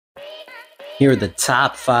Here are the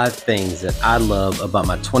top 5 things that I love about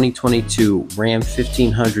my 2022 Ram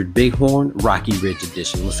 1500 Bighorn Rocky Ridge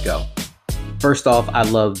Edition. Let's go. First off, I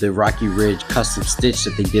love the Rocky Ridge custom stitch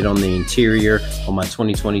that they did on the interior on my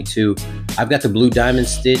 2022. I've got the blue diamond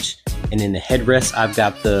stitch, and in the headrest, I've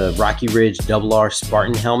got the Rocky Ridge RR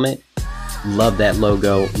Spartan helmet. Love that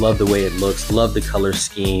logo, love the way it looks, love the color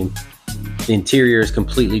scheme. The interior is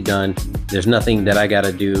completely done. There's nothing that I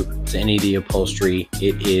gotta do to any of the upholstery.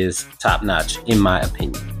 It is top notch, in my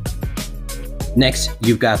opinion. Next,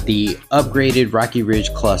 you've got the upgraded Rocky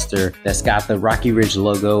Ridge cluster that's got the Rocky Ridge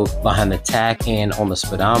logo behind the tack and on the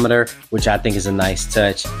speedometer, which I think is a nice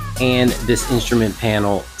touch. And this instrument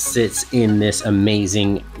panel sits in this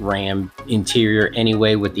amazing Ram interior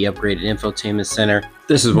anyway with the upgraded infotainment center.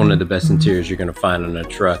 This is one of the best interiors you're gonna find on a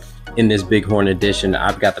truck. In this Bighorn edition,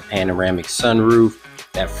 I've got the panoramic sunroof.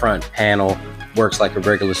 That front panel works like a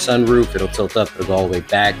regular sunroof. It'll tilt up, it'll go all the way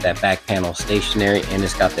back. That back panel is stationary, and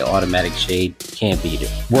it's got the automatic shade. Can't beat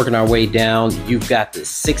it. Working our way down, you've got the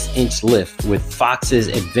 6-inch lift with Fox's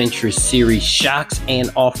Adventure Series shocks and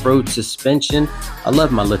off-road suspension. I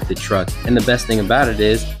love my lifted truck, and the best thing about it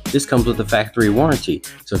is this comes with a factory warranty.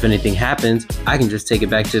 So if anything happens, I can just take it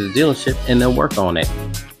back to the dealership and they'll work on it.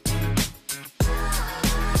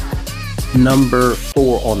 Number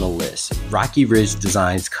 4 on the list, Rocky Ridge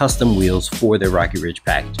designs custom wheels for their Rocky Ridge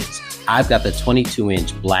packages. I've got the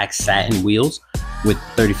 22-inch black satin wheels with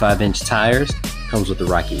 35-inch tires. Comes with the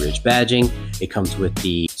Rocky Ridge badging. It comes with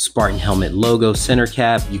the Spartan helmet logo center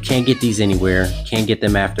cap. You can't get these anywhere. Can't get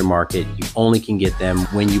them aftermarket. You only can get them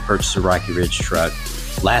when you purchase a Rocky Ridge truck.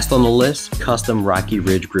 Last on the list, custom Rocky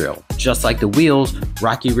Ridge grill. Just like the wheels,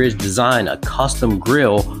 Rocky Ridge designed a custom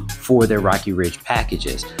grill for their Rocky Ridge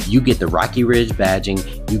packages. You get the Rocky Ridge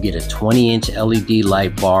badging, you get a 20-inch LED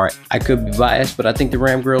light bar. I could be biased, but I think the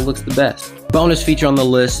Ram grill looks the best. Bonus feature on the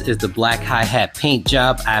list is the black hi-hat paint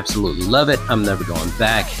job. I absolutely love it. I'm never going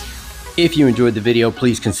back. If you enjoyed the video,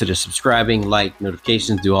 please consider subscribing, like,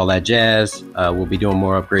 notifications, do all that jazz. We'll be doing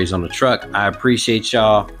more upgrades on the truck. I appreciate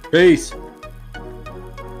y'all. Peace.